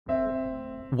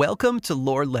Welcome to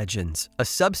Lore Legends, a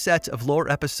subset of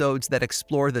lore episodes that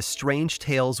explore the strange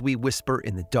tales we whisper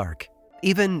in the dark,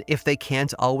 even if they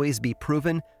can't always be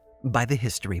proven by the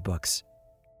history books.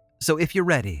 So if you're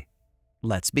ready,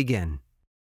 let's begin.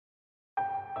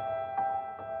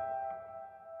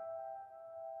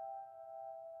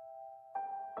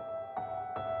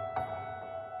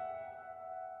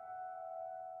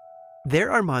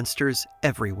 There are monsters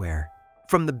everywhere.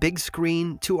 From the big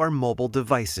screen to our mobile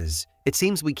devices, it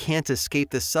seems we can't escape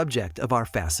the subject of our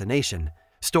fascination.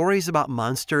 Stories about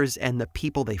monsters and the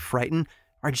people they frighten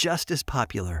are just as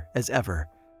popular as ever.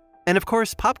 And of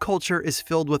course, pop culture is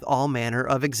filled with all manner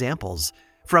of examples.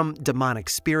 From demonic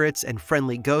spirits and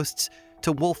friendly ghosts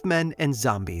to wolfmen and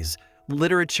zombies,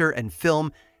 literature and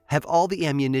film have all the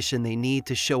ammunition they need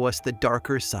to show us the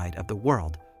darker side of the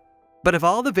world. But of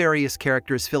all the various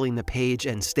characters filling the page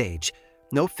and stage,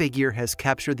 no figure has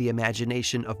captured the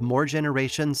imagination of more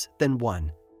generations than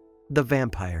one: the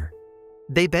vampire.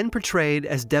 They've been portrayed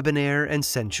as debonair and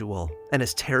sensual, and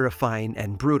as terrifying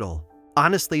and brutal.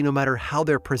 Honestly, no matter how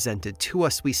they're presented to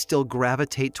us, we still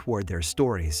gravitate toward their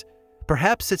stories.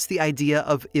 Perhaps it's the idea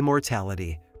of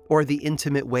immortality, or the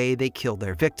intimate way they kill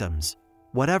their victims.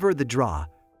 Whatever the draw,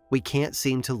 we can't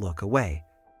seem to look away.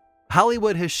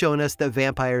 Hollywood has shown us that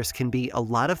vampires can be a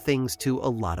lot of things to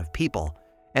a lot of people.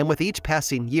 And with each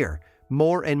passing year,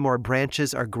 more and more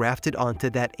branches are grafted onto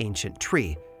that ancient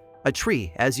tree. A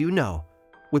tree, as you know,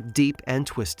 with deep and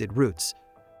twisted roots.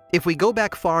 If we go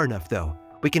back far enough, though,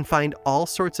 we can find all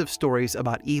sorts of stories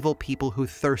about evil people who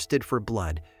thirsted for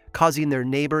blood, causing their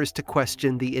neighbors to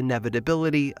question the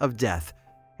inevitability of death.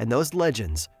 And those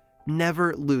legends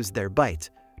never lose their bite,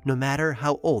 no matter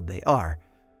how old they are.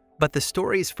 But the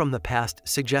stories from the past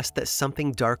suggest that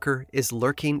something darker is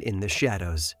lurking in the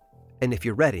shadows. And if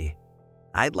you're ready,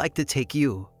 I'd like to take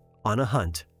you on a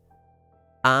hunt.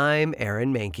 I'm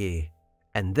Aaron Mahnke,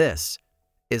 and this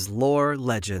is Lore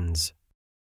Legends.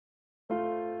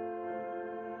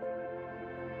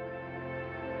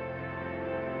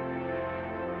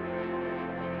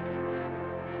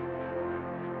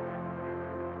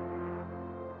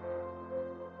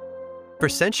 For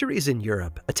centuries in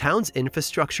Europe, a town's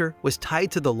infrastructure was tied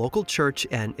to the local church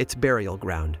and its burial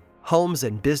ground. Homes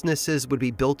and businesses would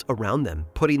be built around them,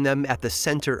 putting them at the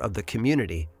center of the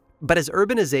community. But as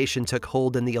urbanization took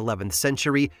hold in the 11th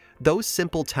century, those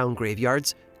simple town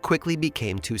graveyards quickly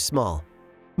became too small.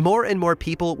 More and more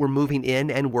people were moving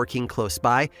in and working close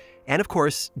by, and of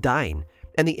course, dying.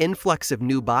 And the influx of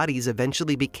new bodies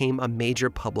eventually became a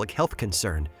major public health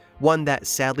concern, one that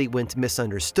sadly went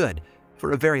misunderstood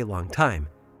for a very long time.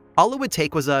 All it would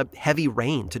take was a heavy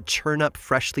rain to churn up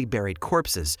freshly buried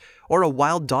corpses, or a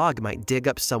wild dog might dig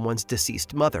up someone's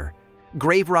deceased mother.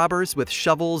 Grave robbers with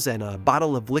shovels and a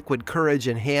bottle of liquid courage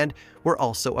in hand were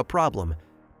also a problem.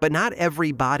 But not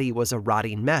every body was a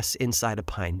rotting mess inside a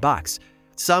pine box.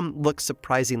 Some looked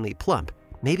surprisingly plump,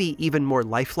 maybe even more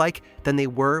lifelike than they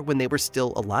were when they were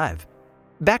still alive.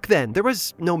 Back then, there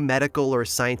was no medical or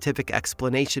scientific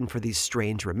explanation for these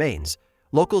strange remains.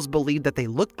 Locals believed that they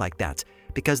looked like that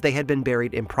because they had been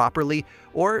buried improperly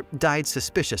or died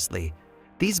suspiciously.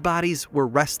 These bodies were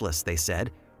restless, they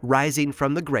said, rising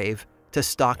from the grave to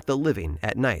stalk the living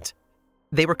at night.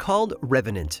 They were called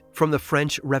revenant, from the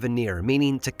French revenir,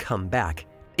 meaning to come back.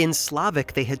 In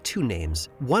Slavic, they had two names.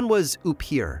 One was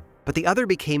upir, but the other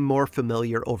became more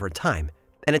familiar over time,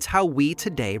 and it's how we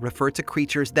today refer to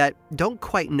creatures that don't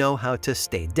quite know how to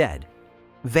stay dead: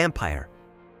 vampire.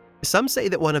 Some say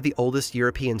that one of the oldest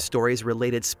European stories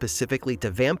related specifically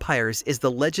to vampires is the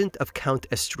legend of Count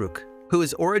Estruc,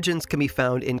 whose origins can be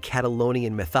found in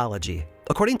Catalonian mythology.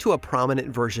 According to a prominent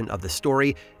version of the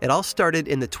story, it all started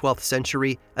in the 12th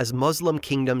century as Muslim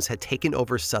kingdoms had taken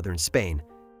over southern Spain.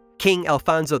 King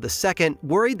Alfonso II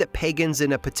worried that pagans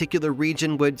in a particular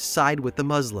region would side with the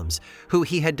Muslims, who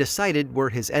he had decided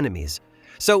were his enemies.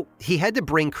 So he had to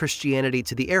bring Christianity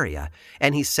to the area,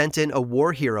 and he sent in a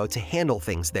war hero to handle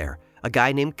things there, a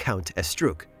guy named Count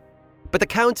Estruc. But the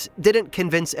Count didn't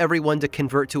convince everyone to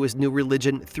convert to his new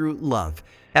religion through love.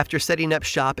 After setting up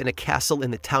shop in a castle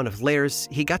in the town of Lares,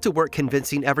 he got to work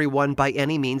convincing everyone by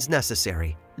any means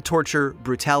necessary: torture,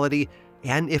 brutality,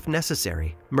 and, if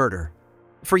necessary, murder.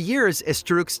 For years,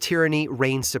 Estruc's tyranny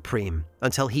reigned supreme,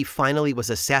 until he finally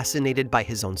was assassinated by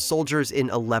his own soldiers in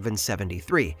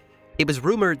 1173. It was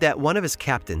rumored that one of his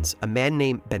captains, a man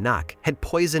named Benac, had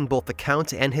poisoned both the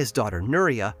Count and his daughter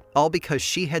Nuria, all because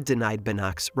she had denied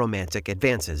Benac's romantic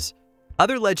advances.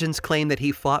 Other legends claim that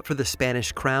he fought for the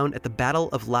Spanish crown at the Battle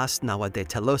of Las Navas de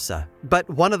Tolosa, but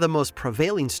one of the most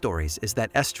prevailing stories is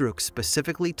that Estruc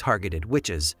specifically targeted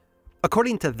witches.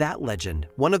 According to that legend,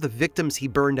 one of the victims he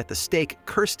burned at the stake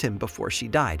cursed him before she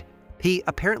died. He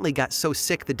apparently got so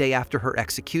sick the day after her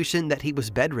execution that he was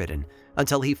bedridden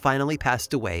until he finally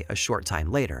passed away a short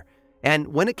time later. And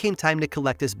when it came time to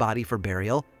collect his body for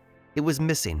burial, it was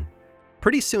missing.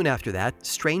 Pretty soon after that,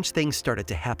 strange things started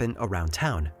to happen around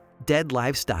town. Dead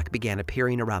livestock began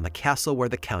appearing around the castle where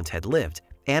the Count had lived,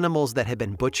 animals that had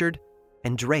been butchered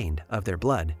and drained of their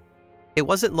blood. It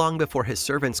wasn't long before his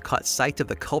servants caught sight of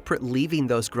the culprit leaving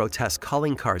those grotesque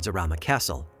calling cards around the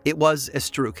castle. It was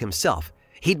Estruc himself.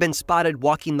 He'd been spotted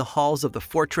walking the halls of the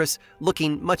fortress,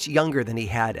 looking much younger than he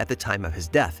had at the time of his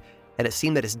death, and it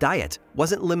seemed that his diet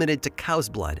wasn't limited to cow's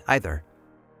blood either.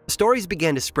 Stories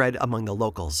began to spread among the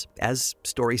locals, as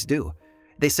stories do.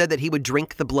 They said that he would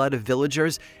drink the blood of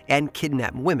villagers and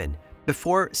kidnap women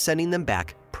before sending them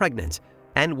back pregnant.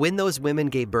 And when those women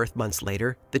gave birth months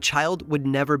later, the child would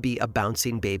never be a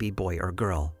bouncing baby boy or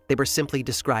girl. They were simply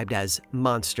described as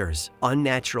monsters,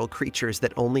 unnatural creatures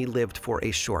that only lived for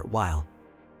a short while.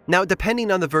 Now,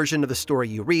 depending on the version of the story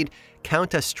you read,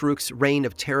 Count Estruc's reign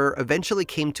of terror eventually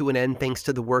came to an end thanks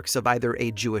to the works of either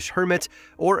a Jewish hermit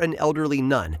or an elderly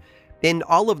nun. In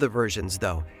all of the versions,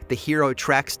 though, the hero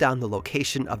tracks down the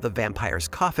location of the vampire's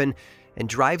coffin and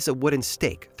drives a wooden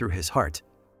stake through his heart.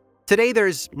 Today,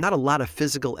 there's not a lot of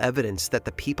physical evidence that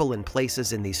the people and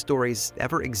places in these stories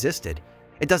ever existed.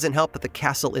 It doesn't help that the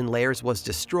castle in Laers was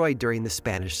destroyed during the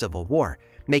Spanish Civil War,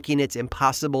 making it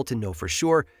impossible to know for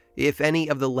sure if any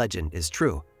of the legend is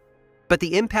true. But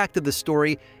the impact of the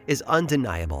story is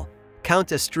undeniable. Count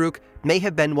Estruc may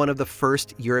have been one of the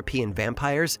first European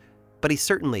vampires, but he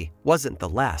certainly wasn't the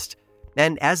last.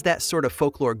 And as that sort of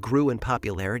folklore grew in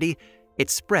popularity, it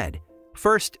spread,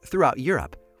 first throughout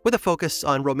Europe, with a focus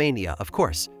on Romania, of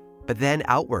course, but then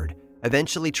outward,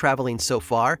 eventually traveling so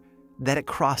far that it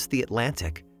crossed the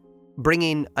Atlantic,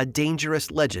 bringing a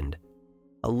dangerous legend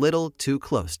a little too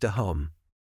close to home.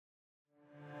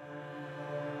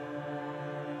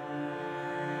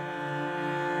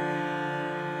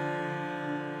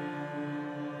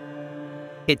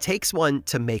 It takes one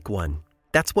to make one.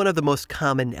 That's one of the most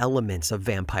common elements of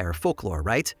vampire folklore,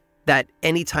 right? That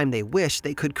anytime they wish,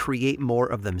 they could create more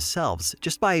of themselves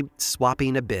just by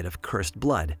swapping a bit of cursed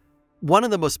blood. One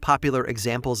of the most popular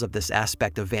examples of this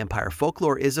aspect of vampire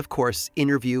folklore is, of course,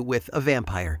 Interview with a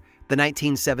Vampire, the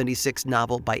 1976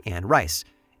 novel by Anne Rice.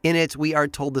 In it, we are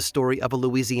told the story of a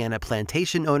Louisiana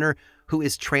plantation owner who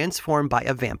is transformed by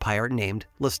a vampire named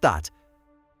Lestat.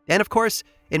 And of course,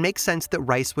 it makes sense that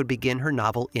Rice would begin her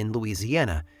novel in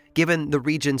Louisiana, given the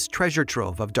region's treasure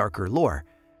trove of darker lore,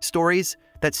 stories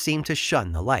that seem to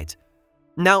shun the light.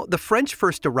 Now, the French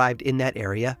first arrived in that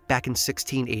area back in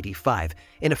 1685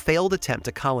 in a failed attempt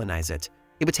to colonize it.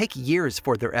 It would take years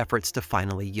for their efforts to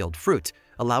finally yield fruit,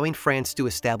 allowing France to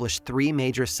establish 3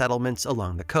 major settlements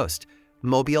along the coast: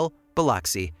 Mobile,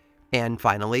 Biloxi, and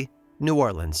finally, New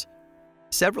Orleans.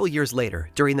 Several years later,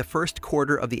 during the first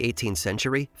quarter of the 18th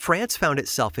century, France found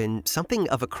itself in something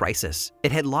of a crisis.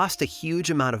 It had lost a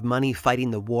huge amount of money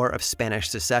fighting the War of Spanish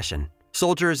Succession.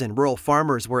 Soldiers and rural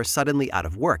farmers were suddenly out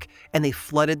of work, and they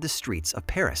flooded the streets of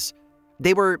Paris.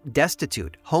 They were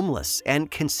destitute, homeless, and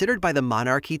considered by the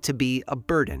monarchy to be a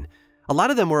burden. A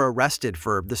lot of them were arrested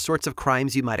for the sorts of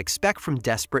crimes you might expect from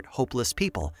desperate, hopeless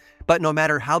people. But no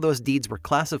matter how those deeds were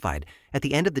classified, at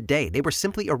the end of the day, they were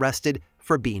simply arrested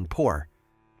for being poor.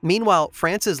 Meanwhile,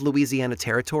 France's Louisiana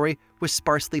territory was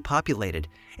sparsely populated,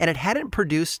 and it hadn't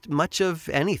produced much of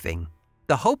anything.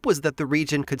 The hope was that the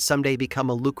region could someday become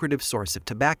a lucrative source of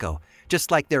tobacco,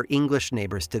 just like their English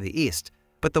neighbors to the east.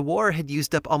 But the war had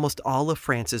used up almost all of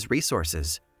France's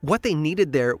resources. What they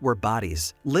needed there were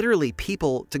bodies, literally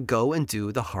people to go and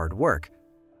do the hard work.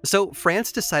 So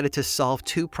France decided to solve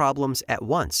 2 problems at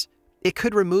once. It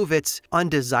could remove its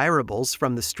undesirables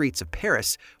from the streets of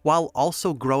Paris while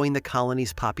also growing the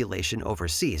colony's population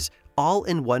overseas, all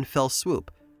in one fell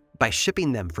swoop, by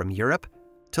shipping them from Europe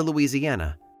to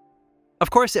Louisiana. Of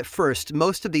course, at first,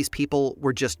 most of these people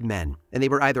were just men, and they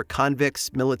were either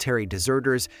convicts, military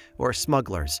deserters, or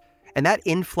smugglers. And that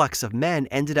influx of men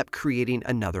ended up creating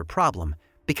another problem,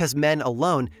 because men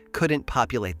alone couldn't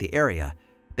populate the area.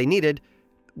 They needed,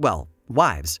 well,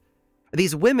 wives.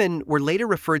 These women were later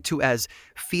referred to as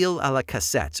filles à la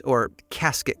Casket, or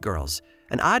Casket girls,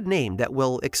 an odd name that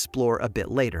we'll explore a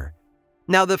bit later.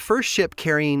 Now, the first ship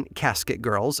carrying Casket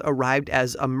girls arrived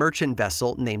as a merchant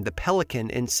vessel named the Pelican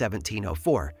in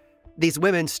 1704. These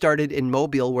women started in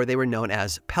Mobile, where they were known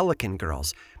as Pelican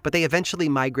girls, but they eventually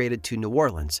migrated to New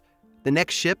Orleans. The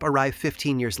next ship arrived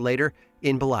 15 years later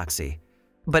in Biloxi.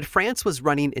 But France was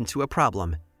running into a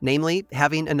problem, namely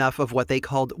having enough of what they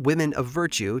called women of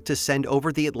virtue to send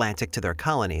over the Atlantic to their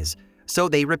colonies. So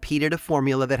they repeated a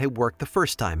formula that had worked the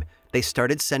first time. They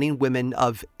started sending women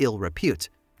of ill repute.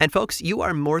 And folks, you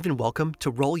are more than welcome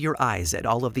to roll your eyes at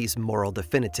all of these moral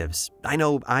definitives. I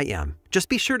know I am. Just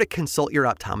be sure to consult your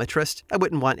optometrist. I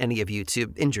wouldn't want any of you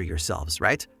to injure yourselves,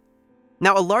 right?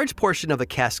 Now, a large portion of the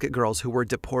Casket girls who were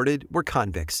deported were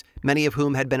convicts, many of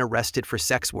whom had been arrested for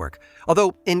sex work,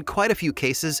 although in quite a few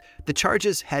cases, the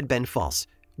charges had been false.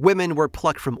 Women were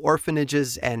plucked from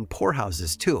orphanages and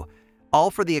poorhouses too, all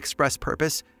for the express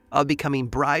purpose of becoming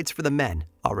brides for the men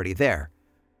already there.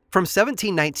 From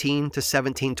 1719 to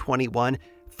 1721,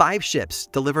 5 ships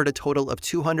delivered a total of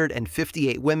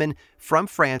 258 women from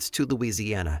France to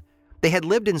Louisiana. They had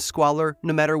lived in squalor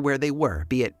no matter where they were,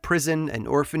 be it prison, an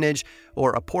orphanage,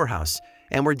 or a poorhouse,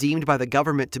 and were deemed by the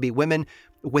government to be women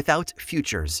without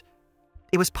futures.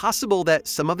 It was possible that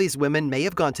some of these women may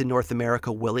have gone to North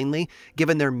America willingly,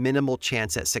 given their minimal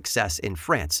chance at success in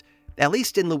France. At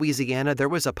least in Louisiana, there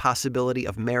was a possibility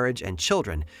of marriage and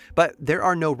children, but there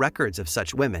are no records of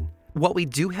such women. What we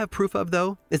do have proof of,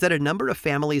 though, is that a number of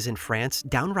families in France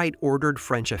downright ordered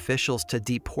French officials to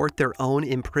deport their own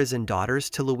imprisoned daughters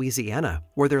to Louisiana,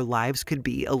 where their lives could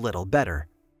be a little better.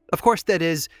 Of course, that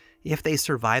is, if they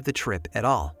survived the trip at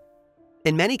all.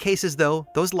 In many cases, though,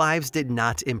 those lives did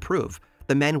not improve.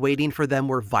 The men waiting for them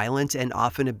were violent and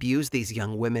often abused these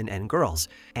young women and girls.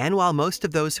 And while most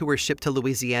of those who were shipped to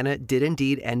Louisiana did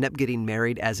indeed end up getting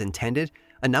married as intended,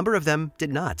 a number of them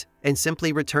did not, and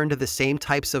simply returned to the same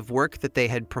types of work that they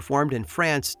had performed in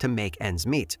France to make ends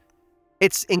meet.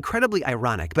 It's incredibly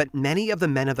ironic, but many of the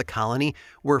men of the colony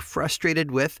were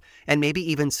frustrated with, and maybe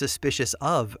even suspicious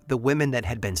of, the women that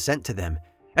had been sent to them,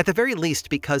 at the very least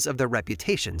because of their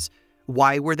reputations.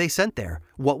 Why were they sent there?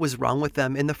 What was wrong with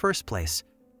them in the first place?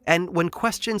 And when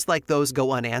questions like those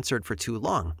go unanswered for too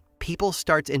long, people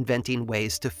start inventing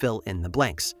ways to fill in the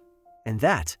blanks. And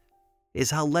that is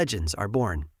how legends are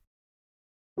born.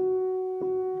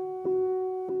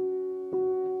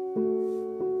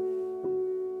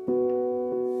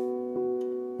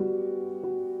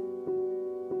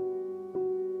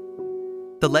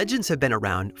 The legends have been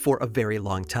around for a very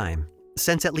long time.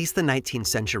 Since at least the 19th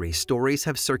century, stories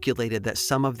have circulated that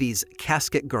some of these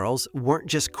Casket girls weren't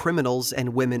just criminals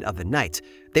and women of the night.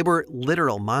 They were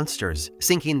literal monsters,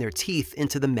 sinking their teeth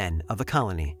into the men of the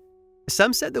colony.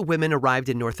 Some said the women arrived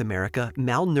in North America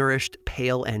malnourished,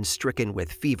 pale, and stricken with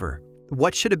fever.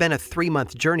 What should have been a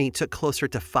 3-month journey took closer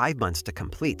to 5 months to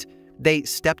complete. They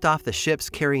stepped off the ships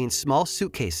carrying small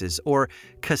suitcases, or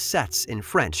cassettes in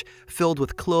French, filled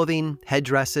with clothing,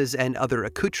 headdresses, and other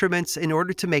accoutrements in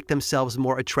order to make themselves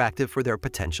more attractive for their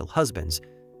potential husbands.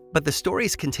 But the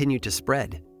stories continued to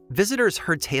spread. Visitors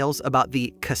heard tales about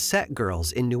the Casket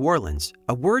girls in New Orleans,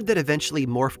 a word that eventually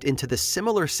morphed into the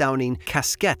similar-sounding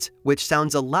Casket, which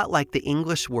sounds a lot like the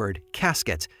English word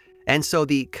casket. And so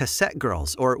the Casket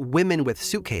girls, or women with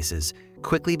suitcases,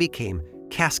 quickly became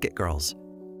Casket girls.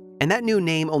 And that new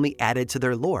name only added to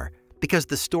their lore, because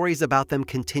the stories about them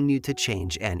continued to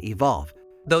change and evolve.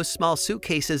 Those small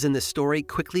suitcases in the story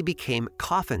quickly became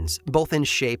coffins, both in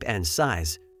shape and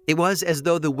size. It was as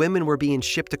though the women were being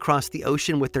shipped across the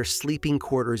ocean with their sleeping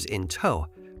quarters in tow,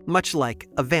 much like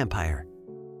a vampire.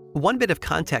 One bit of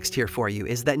context here for you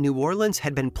is that New Orleans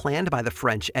had been planned by the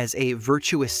French as a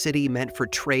virtuous city meant for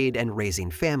trade and raising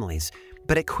families,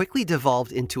 but it quickly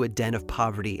devolved into a den of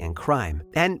poverty and crime.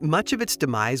 And much of its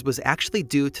demise was actually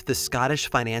due to the Scottish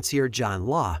financier John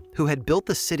Law, who had built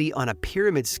the city on a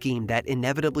pyramid scheme that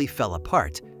inevitably fell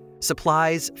apart.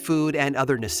 Supplies, food, and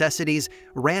other necessities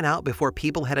ran out before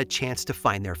people had a chance to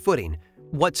find their footing.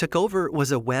 What took over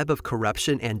was a web of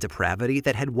corruption and depravity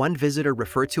that had one visitor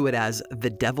refer to it as the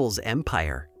Devil's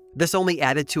Empire. This only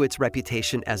added to its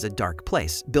reputation as a dark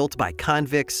place, built by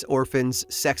convicts, orphans,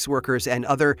 sex workers, and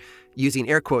other, using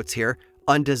air quotes here,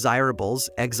 undesirables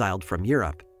exiled from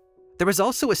Europe. There was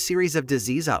also a series of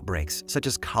disease outbreaks, such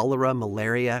as cholera,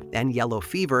 malaria, and yellow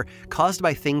fever, caused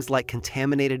by things like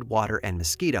contaminated water and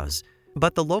mosquitoes.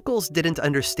 But the locals didn't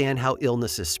understand how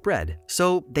illnesses spread,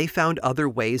 so they found other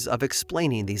ways of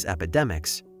explaining these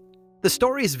epidemics. The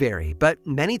stories vary, but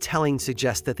many tellings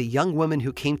suggest that the young women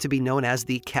who came to be known as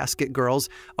the Casket girls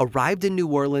arrived in New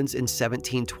Orleans in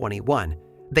 1721.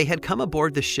 They had come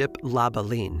aboard the ship La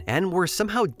Baleine and were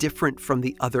somehow different from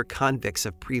the other convicts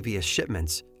of previous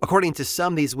shipments. According to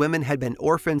some, these women had been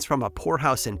orphans from a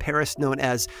poorhouse in Paris known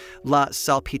as La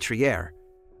Salpêtrière.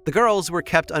 The girls were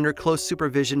kept under close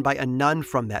supervision by a nun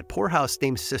from that poorhouse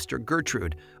named Sister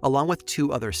Gertrude, along with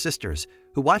 2 other sisters,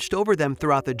 who watched over them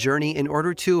throughout the journey in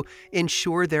order to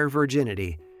ensure their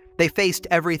virginity. They faced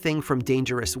everything from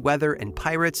dangerous weather and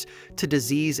pirates to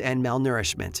disease and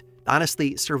malnourishment.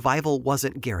 Honestly, survival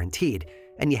wasn't guaranteed,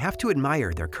 and you have to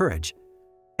admire their courage.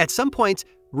 At some point,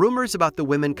 rumors about the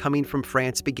women coming from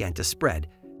France began to spread,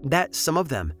 that some of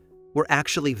them were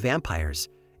actually vampires.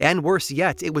 And worse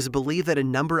yet, it was believed that a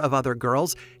number of other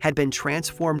girls had been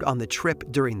transformed on the trip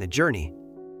during the journey.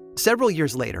 Several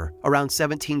years later, around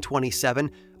 1727,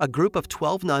 a group of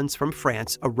 12 nuns from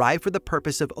France arrived for the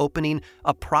purpose of opening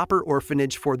a proper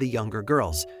orphanage for the younger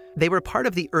girls. They were part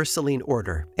of the Ursuline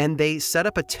order, and they set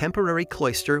up a temporary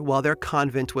cloister while their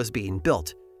convent was being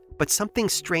built. But something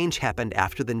strange happened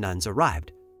after the nuns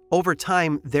arrived. Over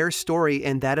time, their story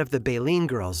and that of the Béline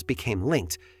girls became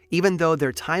linked, even though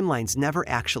their timelines never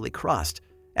actually crossed.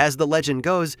 As the legend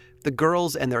goes, the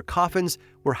girls and their coffins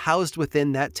were housed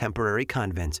within that temporary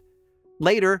convent.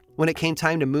 Later, when it came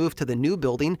time to move to the new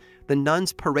building, the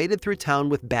nuns paraded through town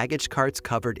with baggage carts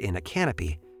covered in a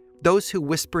canopy. Those who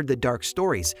whispered the dark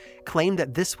stories claimed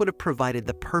that this would have provided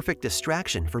the perfect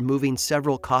distraction for moving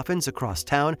several coffins across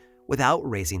town without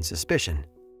raising suspicion.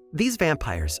 These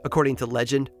vampires, according to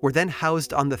legend, were then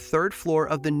housed on the 3rd floor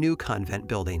of the new convent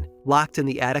building, locked in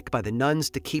the attic by the nuns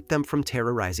to keep them from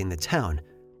terrorizing the town.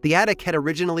 The attic had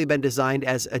originally been designed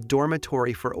as a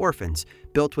dormitory for orphans,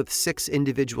 built with 6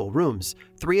 individual rooms,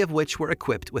 3 of which were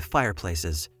equipped with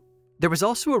fireplaces. There was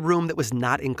also a room that was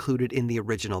not included in the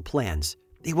original plans.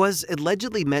 It was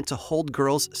allegedly meant to hold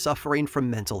girls suffering from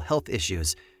mental health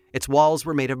issues. Its walls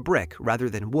were made of brick rather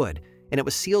than wood, and it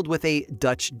was sealed with a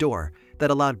Dutch door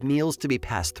that allowed meals to be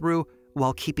passed through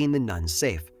while keeping the nuns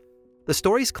safe. The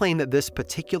stories claim that this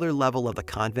particular level of the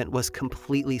convent was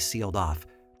completely sealed off.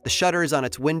 The shutters on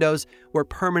its windows were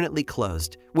permanently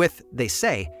closed, with, they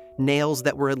say, nails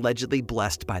that were allegedly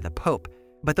blessed by the Pope.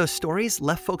 But those stories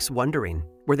left folks wondering,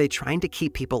 were they trying to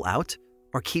keep people out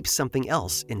or keep something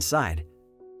else inside?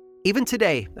 Even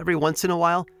today, every once in a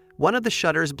while, one of the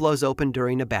shutters blows open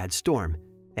during a bad storm.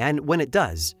 And when it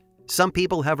does, some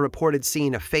people have reported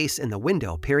seeing a face in the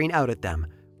window peering out at them,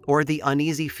 or the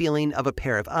uneasy feeling of a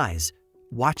pair of eyes,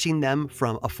 watching them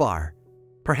from afar.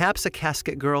 Perhaps a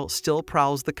casket girl still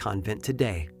prowls the convent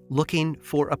today, looking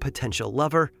for a potential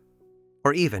lover,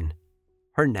 or even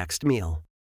her next meal.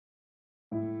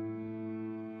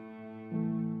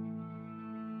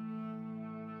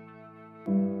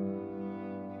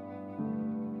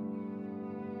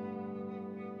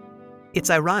 It's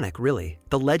ironic, really.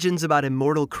 The legends about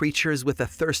immortal creatures with a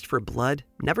thirst for blood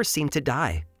never seem to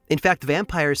die. In fact,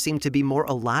 vampires seem to be more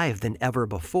alive than ever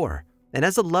before. And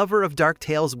as a lover of dark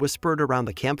tales whispered around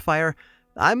the campfire,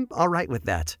 I'm all right with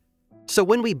that. So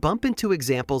when we bump into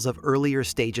examples of earlier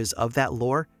stages of that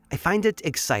lore, I find it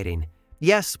exciting.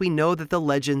 Yes, we know that the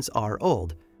legends are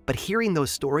old, but hearing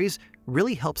those stories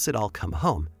really helps it all come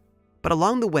home. But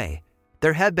along the way,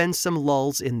 there have been some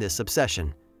lulls in this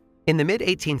obsession. In the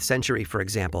mid-18th century, for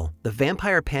example, the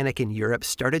vampire panic in Europe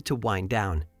started to wind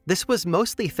down. This was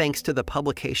mostly thanks to the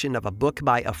publication of a book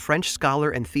by a French scholar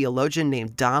and theologian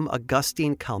named Dom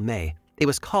Augustin Calmet. It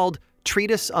was called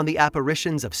Treatise on the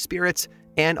Apparitions of Spirits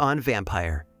and on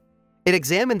Vampire. It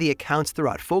examined the accounts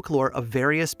throughout folklore of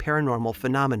various paranormal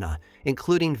phenomena,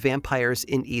 including vampires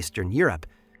in Eastern Europe.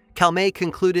 Calmet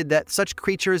concluded that such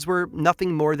creatures were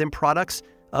nothing more than products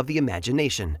of the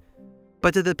imagination.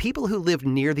 But to the people who lived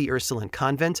near the Ursuline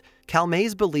convent,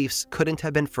 Calmet's beliefs couldn't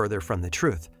have been further from the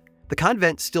truth. The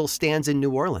convent still stands in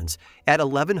New Orleans at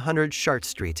 1100 Chartres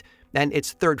Street, and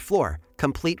its 3rd floor,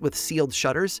 complete with sealed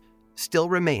shutters, still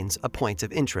remains a point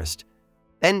of interest.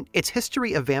 And its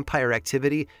history of vampire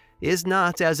activity is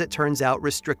not, as it turns out,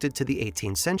 restricted to the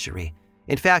 18th century.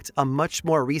 In fact, a much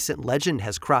more recent legend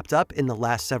has cropped up in the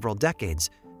last several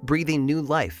decades, breathing new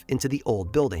life into the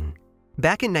old building.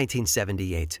 Back in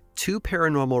 1978, 2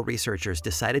 paranormal researchers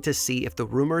decided to see if the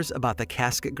rumors about the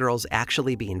Casket girls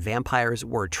actually being vampires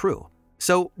were true.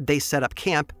 So they set up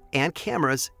camp and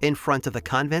cameras in front of the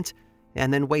convent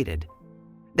and then waited.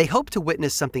 They hoped to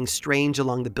witness something strange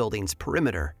along the building's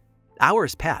perimeter.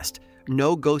 Hours passed.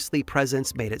 No ghostly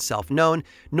presence made itself known,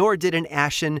 nor did an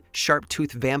ashen,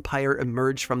 sharp-toothed vampire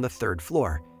emerge from the 3rd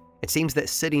floor. It seems that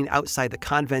sitting outside the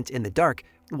convent in the dark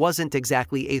wasn't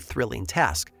exactly a thrilling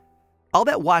task. All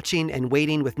that watching and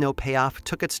waiting with no payoff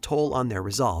took its toll on their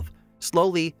resolve.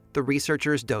 Slowly, the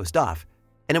researchers dozed off,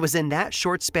 and it was in that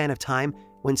short span of time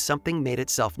when something made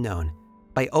itself known.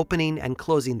 By opening and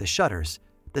closing the shutters,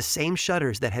 the same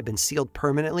shutters that had been sealed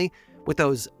permanently with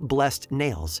those blessed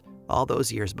nails all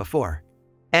those years before.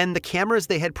 And the cameras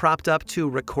they had propped up to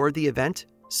record the event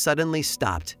suddenly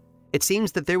stopped. It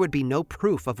seems that there would be no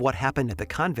proof of what happened at the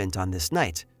convent on this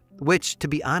night, which, to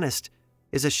be honest,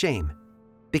 is a shame.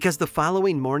 Because the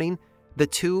following morning, the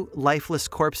 2 lifeless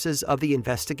corpses of the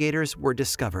investigators were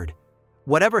discovered.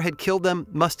 Whatever had killed them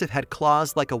must have had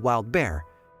claws like a wild bear,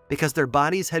 because their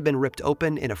bodies had been ripped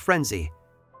open in a frenzy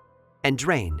and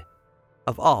drained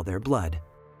of all their blood.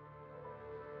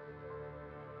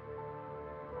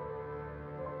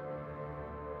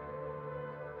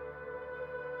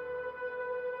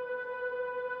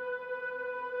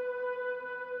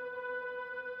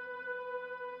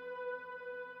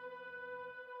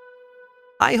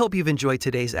 I hope you've enjoyed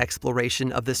today's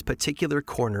exploration of this particular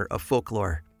corner of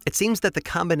folklore. It seems that the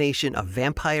combination of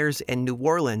vampires and New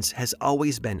Orleans has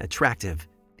always been attractive.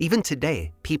 Even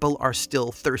today, people are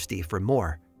still thirsty for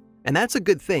more. And that's a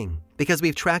good thing, because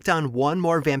we've tracked down one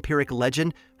more vampiric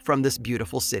legend from this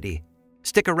beautiful city.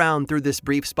 Stick around through this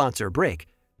brief sponsor break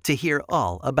to hear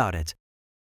all about it.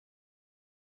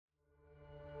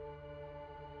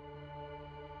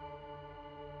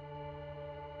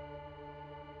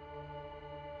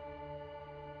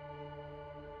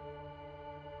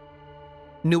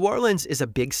 New Orleans is a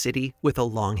big city with a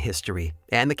long history,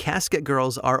 and the Casket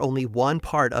girls are only one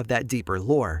part of that deeper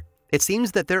lore. It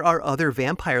seems that there are other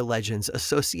vampire legends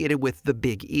associated with the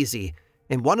Big Easy,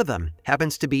 and one of them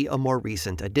happens to be a more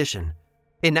recent addition.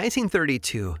 In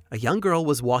 1932, a young girl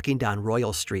was walking down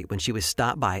Royal Street when she was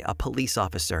stopped by a police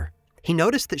officer. He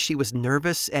noticed that she was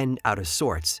nervous and out of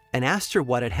sorts, and asked her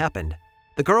what had happened.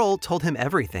 The girl told him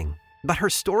everything, but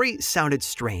her story sounded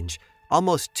strange,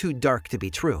 almost too dark to be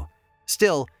true.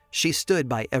 Still, she stood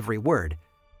by every word.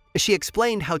 She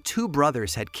explained how two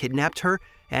brothers had kidnapped her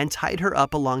and tied her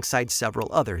up alongside several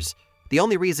others. The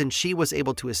only reason she was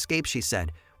able to escape, she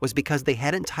said, was because they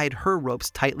hadn't tied her ropes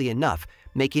tightly enough,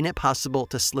 making it possible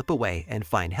to slip away and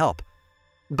find help.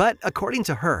 But according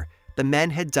to her, the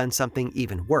men had done something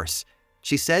even worse.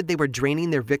 She said they were draining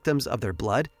their victims of their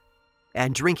blood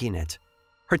and drinking it.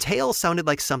 Her tale sounded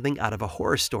like something out of a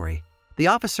horror story. The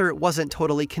officer wasn't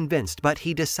totally convinced, but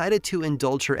he decided to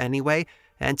indulge her anyway,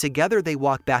 and together they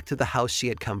walked back to the house she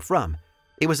had come from.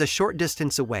 It was a short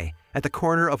distance away, at the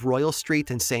corner of Royal Street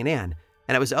and St. Anne,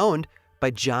 and it was owned by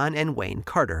John and Wayne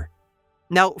Carter.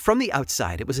 Now, from the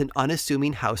outside, it was an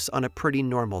unassuming house on a pretty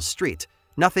normal street,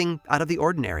 nothing out of the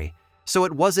ordinary. So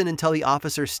it wasn't until the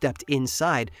officer stepped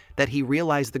inside that he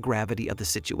realized the gravity of the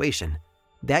situation.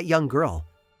 That young girl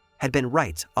had been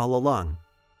right all along.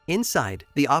 Inside,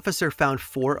 the officer found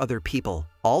 4 other people,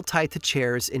 all tied to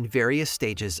chairs in various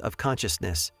stages of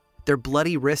consciousness. Their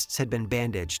bloody wrists had been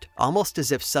bandaged, almost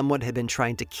as if someone had been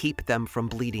trying to keep them from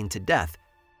bleeding to death.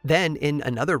 Then, in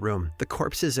another room, the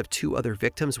corpses of 2 other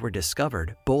victims were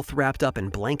discovered, both wrapped up in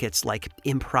blankets like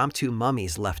impromptu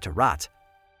mummies left to rot.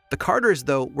 The Carters,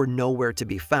 though, were nowhere to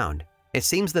be found. It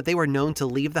seems that they were known to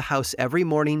leave the house every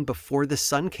morning before the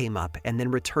sun came up and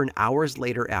then return hours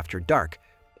later after dark,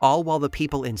 all while the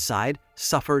people inside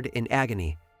suffered in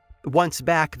agony. Once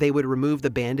back, they would remove the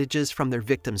bandages from their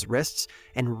victims' wrists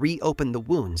and reopen the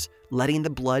wounds, letting the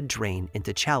blood drain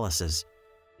into chalices.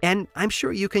 And I'm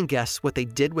sure you can guess what they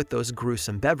did with those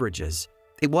gruesome beverages.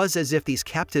 It was as if these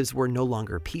captives were no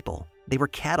longer people. They were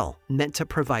cattle, meant to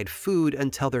provide food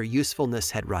until their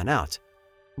usefulness had run out.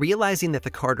 Realizing that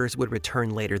the Carters would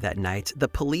return later that night, the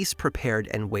police prepared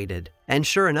and waited. And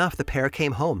sure enough, the pair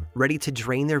came home, ready to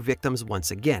drain their victims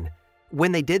once again.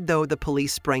 When they did, though, the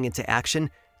police sprang into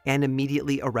action and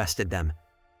immediately arrested them.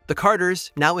 The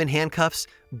Carters, now in handcuffs,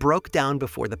 broke down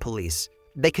before the police.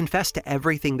 They confessed to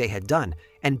everything they had done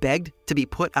and begged to be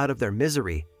put out of their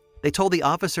misery. They told the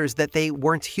officers that they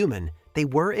weren't human. They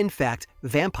were, in fact,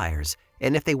 vampires,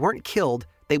 and if they weren't killed,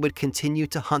 they would continue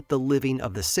to hunt the living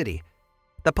of the city.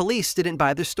 The police didn't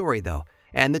buy their story, though,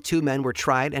 and the 2 men were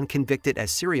tried and convicted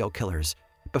as serial killers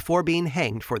before being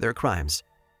hanged for their crimes.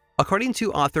 According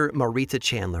to author Marita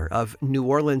Chandler of New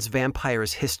Orleans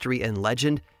Vampires History and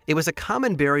Legend, it was a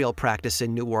common burial practice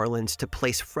in New Orleans to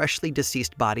place freshly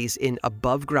deceased bodies in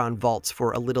above-ground vaults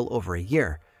for a little over a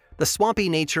year. The swampy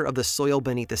nature of the soil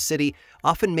beneath the city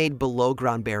often made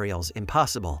below-ground burials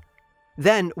impossible.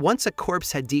 Then, once a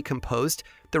corpse had decomposed,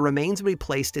 the remains would be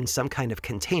placed in some kind of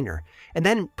container and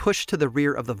then pushed to the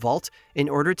rear of the vault in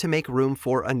order to make room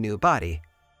for a new body.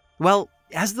 Well,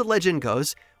 as the legend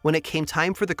goes, when it came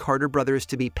time for the Carter brothers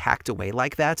to be packed away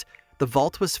like that, the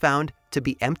vault was found to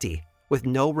be empty, with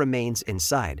no remains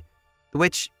inside.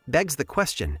 Which begs the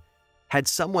question, had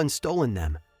someone stolen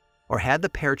them? Or had the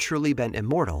pair truly been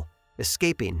immortal,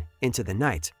 escaping into the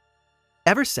night?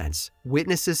 Ever since,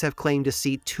 witnesses have claimed to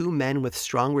see 2 men with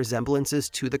strong resemblances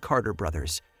to the Carter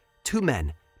brothers. 2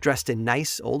 men dressed in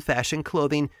nice, old-fashioned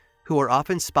clothing who are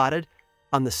often spotted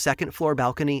on the 2nd-floor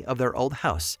balcony of their old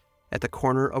house at the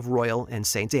corner of Royal and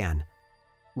St. Anne,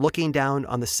 looking down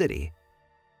on the city,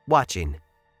 watching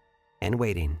and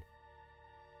waiting.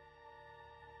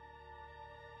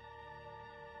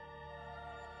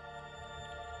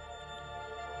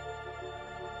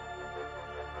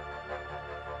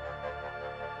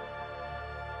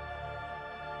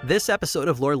 This episode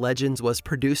of Lore Legends was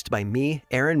produced by me,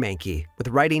 Aaron Mahnke, with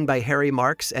writing by Harry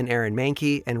Marks and Aaron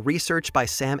Mahnke, and research by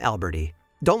Sam Alberty.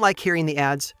 Don't like hearing the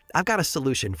ads? I've got a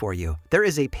solution for you. There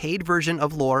is a paid version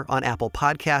of Lore on Apple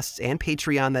Podcasts and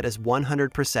Patreon that is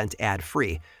 100%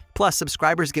 ad-free. Plus,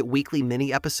 subscribers get weekly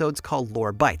mini episodes called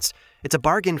Lore Bites. It's a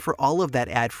bargain for all of that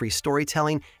ad-free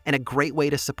storytelling and a great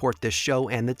way to support this show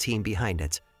and the team behind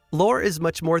it. Lore is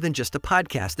much more than just a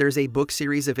podcast. There's a book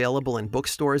series available in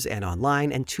bookstores and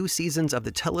online, and 2 seasons of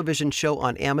the television show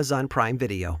on Amazon Prime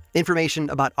Video. Information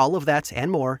about all of that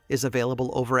and more is available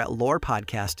over at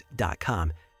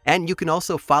lorepodcast.com. And you can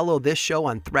also follow this show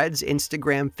on Threads,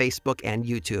 Instagram, Facebook, and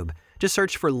YouTube. Just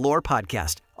search for Lore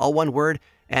Podcast, all one word,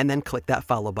 and then click that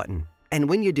follow button. And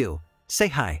when you do, say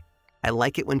hi. I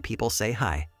like it when people say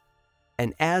hi.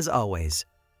 And as always,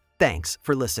 thanks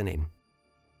for listening.